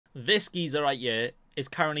This geezer right here is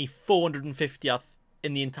currently 450th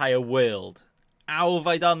in the entire world. How have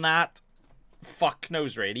I done that? Fuck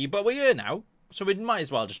knows, really. But we're here now, so we might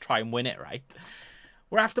as well just try and win it, right?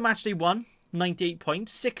 We're after match day 1, 98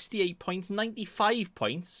 points, 68 points, 95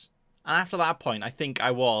 points. And after that point, I think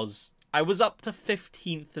I was up to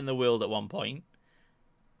 15th in the world at one point.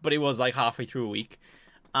 But it was like halfway through a week.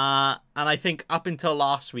 And I think up until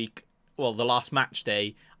last week, well, the last match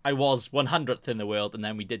day, I was 100th in the world, and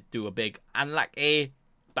then we did do a big unlucky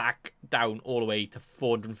back down all the way to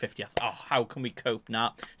 450th. Oh, how can we cope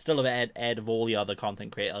now? Still ahead of all the other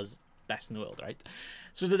content creators, best in the world, right?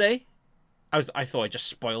 So today, I thought I just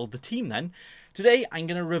spoiled the team then. Today, I'm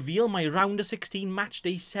going to reveal my round of 16 match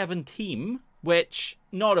day 7 team, which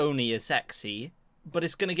not only is sexy, but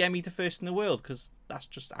it's going to get me to first in the world, because that's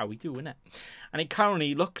just how we do, isn't it? And it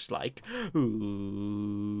currently looks like...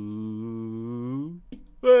 Ooh...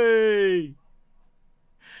 Hey!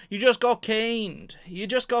 You just got caned. You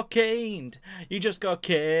just got caned. You just got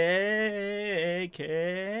caned.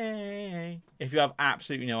 If you have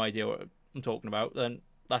absolutely no idea what I'm talking about, then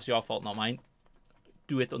that's your fault, not mine.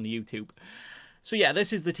 Do it on the YouTube. So yeah,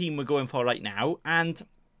 this is the team we're going for right now. And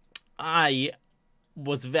I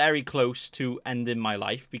was very close to ending my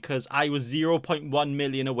life because I was 0.1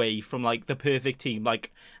 million away from like the perfect team.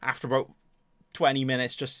 Like after about 20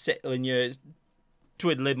 minutes just sitting here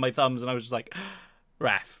twiddling my thumbs, and I was just like,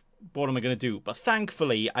 ref, what am I going to do? But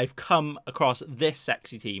thankfully, I've come across this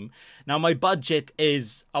sexy team. Now, my budget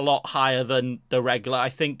is a lot higher than the regular. I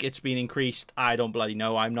think it's been increased. I don't bloody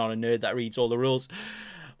know. I'm not a nerd that reads all the rules.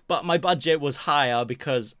 But my budget was higher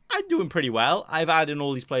because I'm doing pretty well. I've added in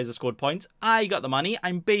all these players that scored points. I got the money.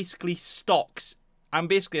 I'm basically stocks. I'm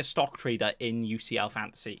basically a stock trader in UCL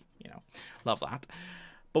Fantasy. You know, love that.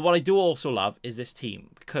 But what I do also love is this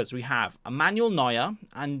team, because we have Emmanuel Neuer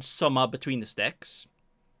and Sommer between the sticks.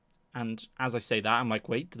 And as I say that, I'm like,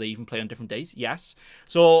 wait, do they even play on different days? Yes.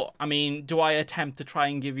 So, I mean, do I attempt to try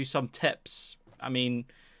and give you some tips? I mean,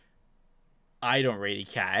 I don't really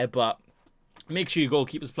care, but make sure your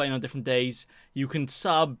goalkeepers playing on different days. You can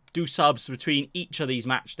do subs between each of these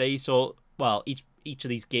match days. So, well, each of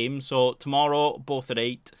these games. So, tomorrow, both at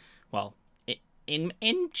 8. Well, in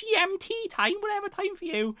GMT time, whatever time for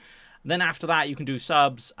you. Then after that, you can do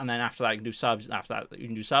subs, and then after that, you can do subs, and after that, you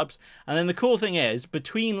can do subs. And then the cool thing is,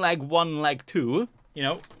 between leg 1 and leg 2, you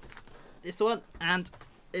know, this one and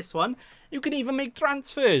this one, you can even make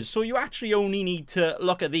transfers. So you actually only need to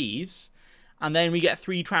look at these, and then we get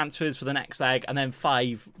 3 transfers for the next leg, and then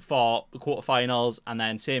 5 for the quarterfinals, and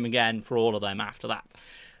then same again for all of them after that.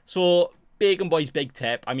 So, Bacon Boy's big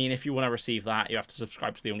tip. I mean, if you want to receive that, you have to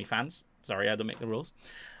subscribe to the OnlyFans. Sorry, I don't make the rules.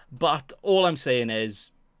 But all I'm saying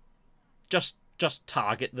is just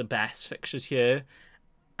target the best fixtures here.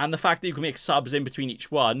 And the fact that you can make subs in between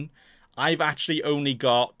each one, I've actually only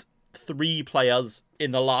got 3 players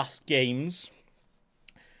in the last games,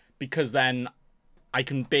 because then I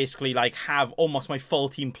can basically like have almost my full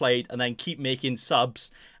team played and then keep making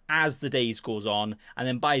subs as the days goes on. And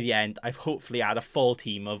then by the end, I've hopefully had a full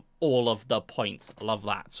team of all of the points. I love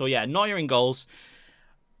that. So yeah, Neuer in goals.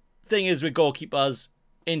 Thing is with goalkeepers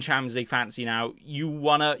in Champions League Fantasy now, you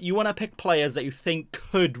wanna pick players that you think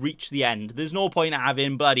could reach the end. There's no point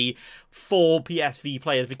having bloody 4 PSV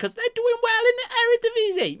players because they're doing well in the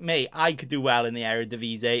Eredivisie. Mate, I could do well in the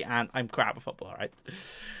Eredivisie, and I'm crap at football, right?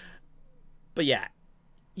 But yeah,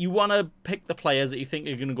 you want to pick the players that you think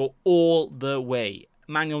are going to go all the way.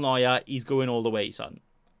 Manuel Neuer, he's going all the way, son.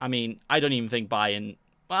 I mean, I don't even think Bayern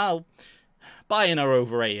are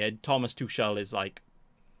overrated. Thomas Tuchel is like,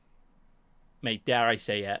 mate, dare I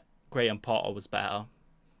say it, Graham Potter was better.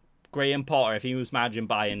 Graham Potter, if he was managing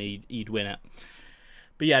Bayern, he'd win it.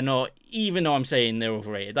 But yeah, no, even though I'm saying they're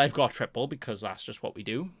overrated, I've got triple because that's just what we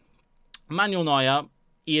do. Manuel Neuer,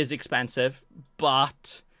 he is expensive,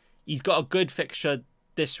 but he's got a good fixture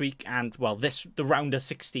this week and, well, the round of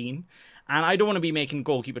 16. And I don't want to be making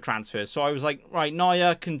goalkeeper transfers. So I was like, right,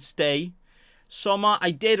 Neuer can stay. Sommer,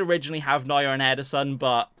 I did originally have Neuer and Ederson,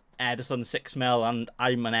 but Ederson's 6 mil, and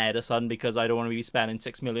I'm an Ederson because I don't want to be spending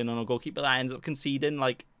 6 million on a goalkeeper that ends up conceding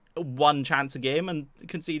like 1 chance a game and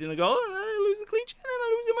conceding a goal, and I lose the clean sheet, and then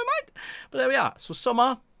I lose in my mind. But there we are. So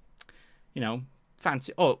Sommer, you know,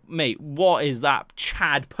 fancy. Oh, mate, what is that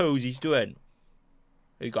Chad pose he's doing?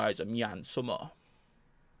 Hey guys, I'm Jan Sommer.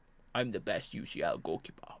 I'm the best UCL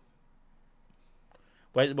goalkeeper.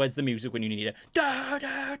 Where's the music when you need it? Da,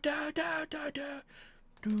 da, da, da, da, da.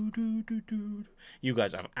 Do, do, do, do. You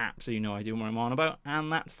guys have absolutely no idea what I'm on about,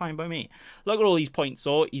 and that's fine by me. Look at all these points,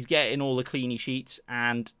 though. He's getting all the cleanie sheets,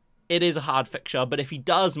 and it is a hard fixture, but if he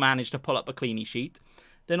does manage to pull up a cleanie sheet,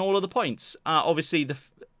 then all of the points. Obviously,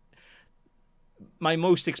 my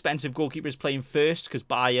most expensive goalkeeper is playing first because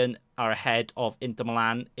Bayern are ahead of Inter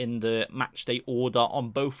Milan in the matchday order on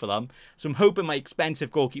both of them. So I'm hoping my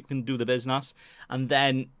expensive goalkeeper can do the business. And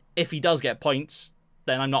then if he does get points,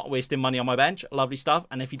 then I'm not wasting money on my bench. Lovely stuff.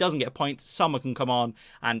 And if he doesn't get points, someone can come on,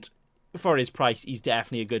 and for his price, he's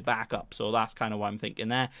definitely a good backup. So that's kind of what I'm thinking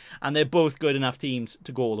there. And they're both good enough teams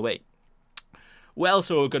to go all the way. Who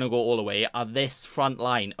else are going to go all the way are this front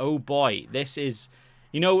line. Oh boy, this is...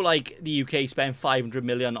 You know, like, the UK spent 500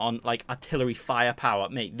 million on, like, artillery firepower.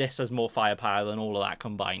 Mate, this has more firepower than all of that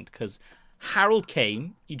combined. Because Harold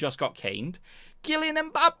Kane, he just got caned.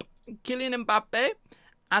 Kylian Mbappe,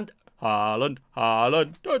 and Haaland.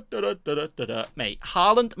 Mate,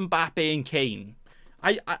 Haaland, Mbappe, and Kane.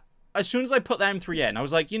 As soon as I put them three in, I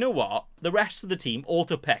was like, you know what? The rest of the team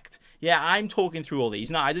auto-picked. Yeah, I'm talking through all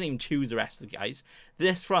these. No, I didn't even choose the rest of the guys.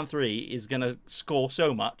 This front three is going to score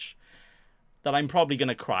so much that I'm probably going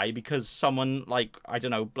to cry because someone like, I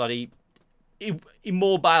don't know, bloody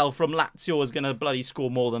Immobile from Lazio is going to bloody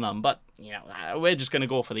score more than them. But, you know, we're just going to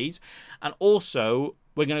go for these. And also,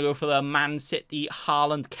 we're going to go for the Man City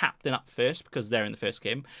Haaland captain up first because they're in the first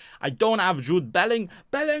game. I don't have Jude Bellingham,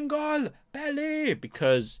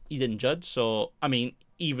 because he's injured. So, I mean,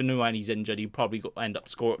 even when he's injured, he'll probably end up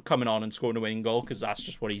coming on and scoring a winning goal because that's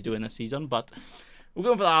just what he's doing this season. But we're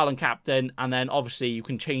going for the Haaland captain, and then obviously you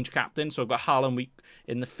can change captain. So I've got Haaland week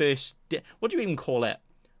in the first... What do you even call it?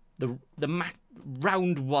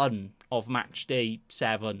 Round 1 of match day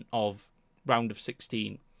 7 of round of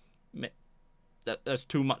 16. There's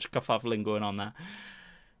too much kerfuffling going on there.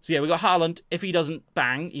 So yeah, we got Haaland. If he doesn't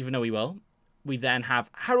bang, even though he will, we then have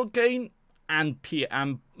Harold Kane and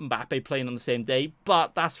Mbappe playing on the same day.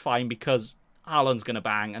 But that's fine because Haaland's going to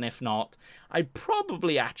bang, and if not, I'd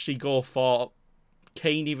probably actually go for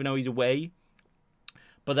Kane, even though he's away.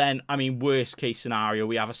 But then, I mean, worst case scenario,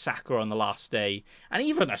 we have a Saka on the last day. And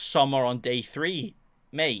even a Sommer on day 3.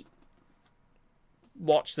 Mate,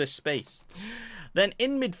 watch this space. Then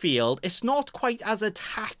in midfield, it's not quite as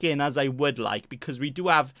attacking as I would like, because we do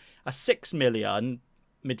have a 6 million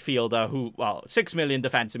midfielder 6 million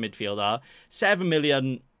defensive midfielder, 7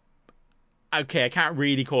 million... Okay, I can't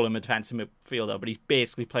really call him a defensive midfielder, but he's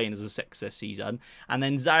basically playing as a 6 this season. And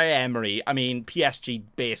then Zaire-Emery, I mean, PSG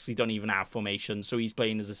basically don't even have formation, so he's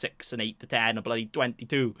playing as a 6, an 8 to 10, a bloody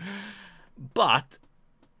 22. But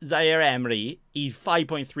Zaire-Emery, he's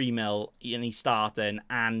 5.3 mil, and he's starting.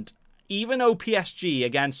 And even though PSG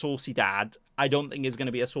against Sociedad, I don't think is going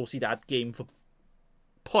to be a Sociedad game for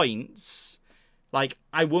points. Like,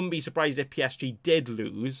 I wouldn't be surprised if PSG did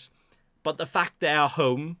lose, but the fact they are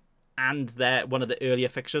home and they're one of the earlier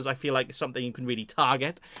fixtures, I feel like it's something you can really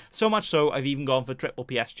target. So much so, I've even gone for triple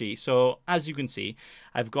PSG. So, as you can see,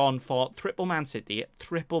 I've gone for triple Man City,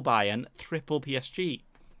 triple Bayern, triple PSG.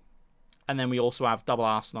 And then we also have double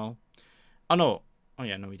Arsenal. Oh, no. Oh,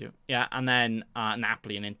 yeah, no, we do. Yeah, and then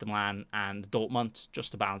Napoli and Inter Milan and Dortmund,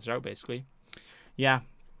 just to balance it out, basically. Yeah.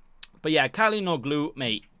 But yeah, Calhanoglu,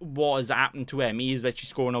 mate, what has happened to him? He is literally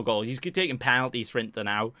scoring no goals. He's taking penalties for Inter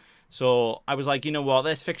now. So I was like, you know what,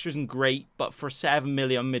 this fixture isn't great, but for 7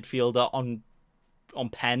 million midfielder on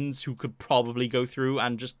pens who could probably go through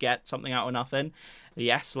and just get something out of nothing.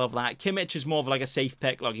 Yes, love that. Kimmich is more of like a safe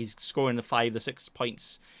pick. Like, he's scoring the 5 to 6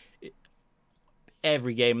 points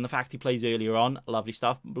every game. And the fact he plays earlier on, lovely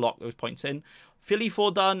stuff. Block those points in. Philly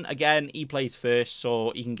Foden, again, he plays first,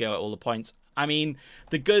 so he can get all the points. I mean,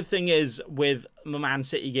 the good thing is with the Man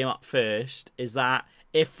City game up first is that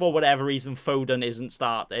if for whatever reason Foden isn't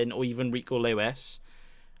starting, or even Rico Lewis,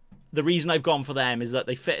 the reason I've gone for them is that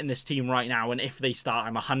they fit in this team right now, and if they start,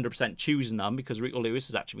 I'm 100% choosing them, because Rico Lewis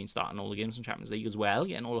has actually been starting all the games in Champions League as well,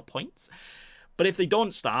 getting all the points. But if they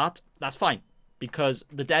don't start, that's fine, because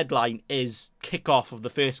the deadline is kick-off of the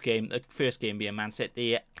first game being Man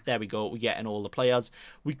City. There we go, we're getting all the players.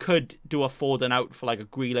 We could do a Foden out for like a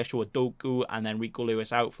Grealish or a Doku, and then Rico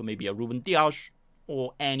Lewis out for maybe a Ruben Dias,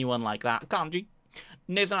 or anyone like that. Kanji,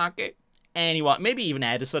 Nathan Ake, anyone, maybe even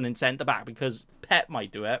Edison in centre-back, because Pep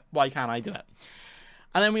might do it. Why can't I do it?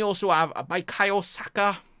 And then we also have a Bukayo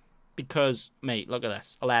Saka, because, mate, look at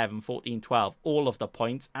this. 11, 14, 12, all of the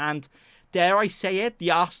points. And dare I say it,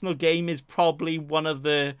 the Arsenal game is probably one of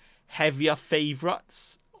the heavier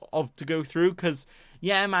favourites to go through, because,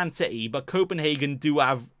 yeah, Man City, but Copenhagen do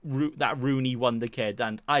have that Rooney wonder kid,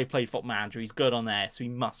 and I played Football Manager. He's good on there, so he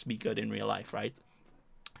must be good in real life, right?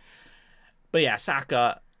 But yeah,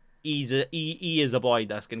 Saka, he is a boy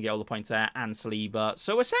that's going to get all the points there, and Saliba.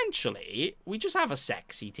 So essentially, we just have a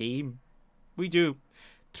sexy team. We do.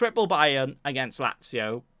 Triple Bayern against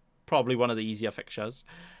Lazio, probably one of the easier fixtures.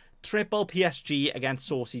 triple PSG against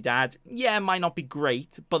Sociedad. Yeah, might not be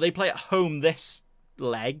great, but they play at home this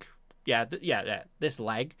leg. Yeah, this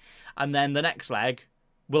leg. And then the next leg,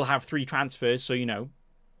 we'll have 3 transfers, so you know.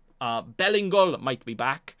 Bellingham might be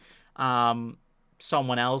back.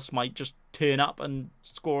 Someone else might just turn up and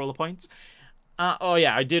score all the points. Oh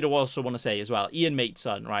yeah, I did also want to say as well, Ian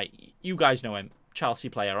Maitson, right? You guys know him. Chelsea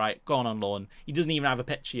player, right? Gone on loan. He doesn't even have a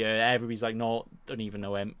pitch here. Everybody's like, no, don't even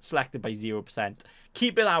know him. Selected by 0%.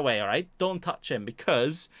 Keep it that way, all right? Don't touch him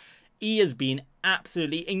because he has been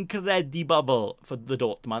absolutely incredible for the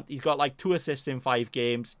Dortmund. He's got like 2 assists in 5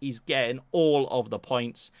 games. He's getting all of the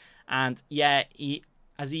points. And yeah,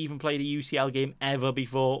 has he even played a UCL game ever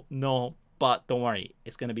before? No, but don't worry.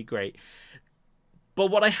 It's going to be great. But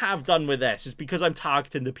what I have done with this is because I'm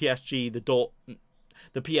targeting the PSG,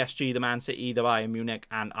 the PSG, the Man City, the Bayern Munich,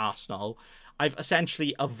 and Arsenal, I've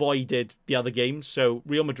essentially avoided the other games. So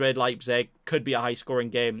Real Madrid, Leipzig could be a high-scoring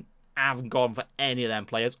game. I haven't gone for any of them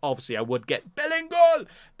players. Obviously, I would get Bellingham,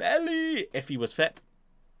 Belly, if he was fit.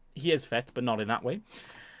 He is fit, but not in that way,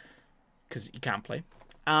 because he can't play.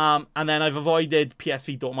 And then I've avoided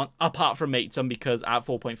PSV Dortmund, apart from Maitson, because at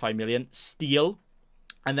 4.5 million, steal.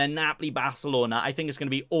 And then Napoli, Barcelona, I think it's going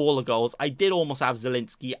to be all the goals. I did almost have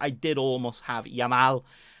Zielinski. I did almost have Yamal.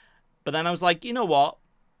 But then I was like, you know what?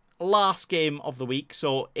 Last game of the week.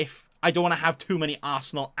 So if I don't want to have too many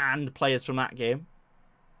Arsenal and players from that game.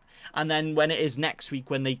 And then when it is next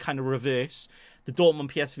week, when they kind of reverse, the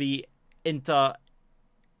Dortmund, PSV, Inter,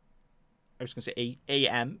 I was going to say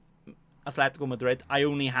AM, Atletico Madrid, I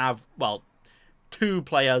only have, well, 2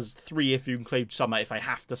 players, 3 if you include Summer, if I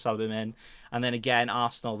have to sub him in. And then again,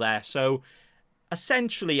 Arsenal there. So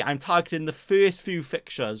essentially, I'm targeting the first few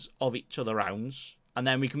fixtures of each of the rounds. And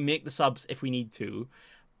then we can make the subs if we need to.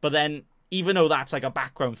 But then, even though that's like a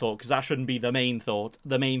background thought, because that shouldn't be the main thought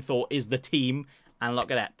is the team. And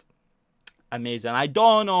look at that. Amazing. I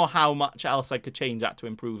don't know how much else I could change that to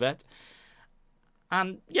improve it.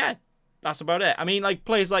 And yeah, that's about it. I mean, like,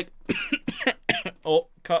 players like... oh,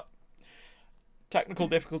 cut. Technical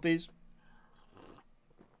difficulties.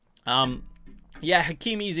 Yeah,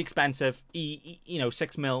 Hakimi's expensive. You know,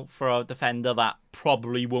 6 mil for a defender that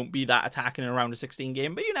probably won't be that attacking in a round of 16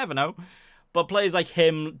 game, but you never know. But players like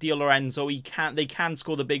him, Di Lorenzo, they can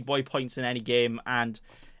score the big boy points in any game, and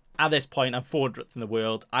at this point, I'm 400th in the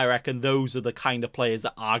world. I reckon those are the kind of players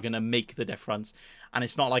that are going to make the difference. And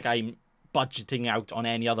it's not like I'm budgeting out on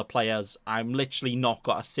any other players. I'm literally not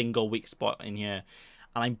got a single weak spot in here.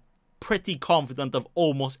 And I'm pretty confident of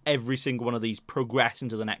almost every single one of these progressing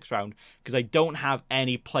to the next round because I don't have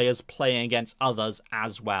any players playing against others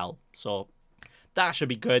as well. So that should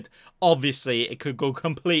be good. Obviously, it could go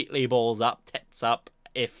completely balls up, tits up,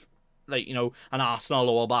 if, like, you know, an Arsenal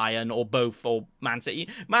or a Bayern or both or Man City.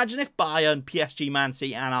 Imagine if Bayern, PSG, Man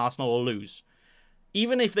City and Arsenal will lose.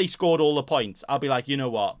 Even if they scored all the points, I'll be like, you know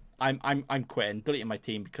what? I'm quitting, deleting my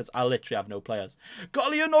team because I literally have no players.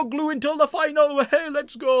 Kalyanoglu until the final. Hey,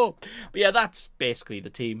 let's go. But yeah, that's basically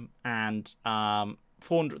the team. And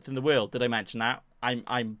 400th in the world. Did I mention that?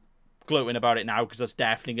 I'm gloating about it now because that's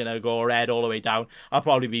definitely going to go red all the way down. I'll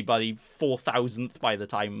probably be by 4,000th by the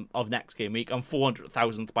time of next game week and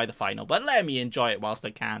 400,000th by the final. But let me enjoy it whilst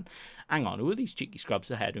I can. Hang on, who are these cheeky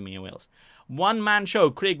scrubs ahead of me in Wales? One-man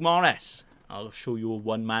show, Craig Morris. I'll show you a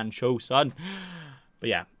one-man show, son. But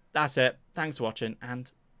yeah. That's it. Thanks for watching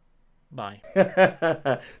and bye.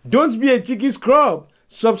 Don't be a cheeky scrub.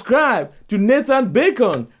 Subscribe to Nathan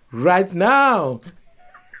Bacon right now.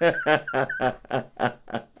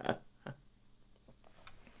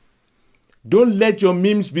 Don't let your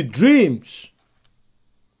memes be dreams.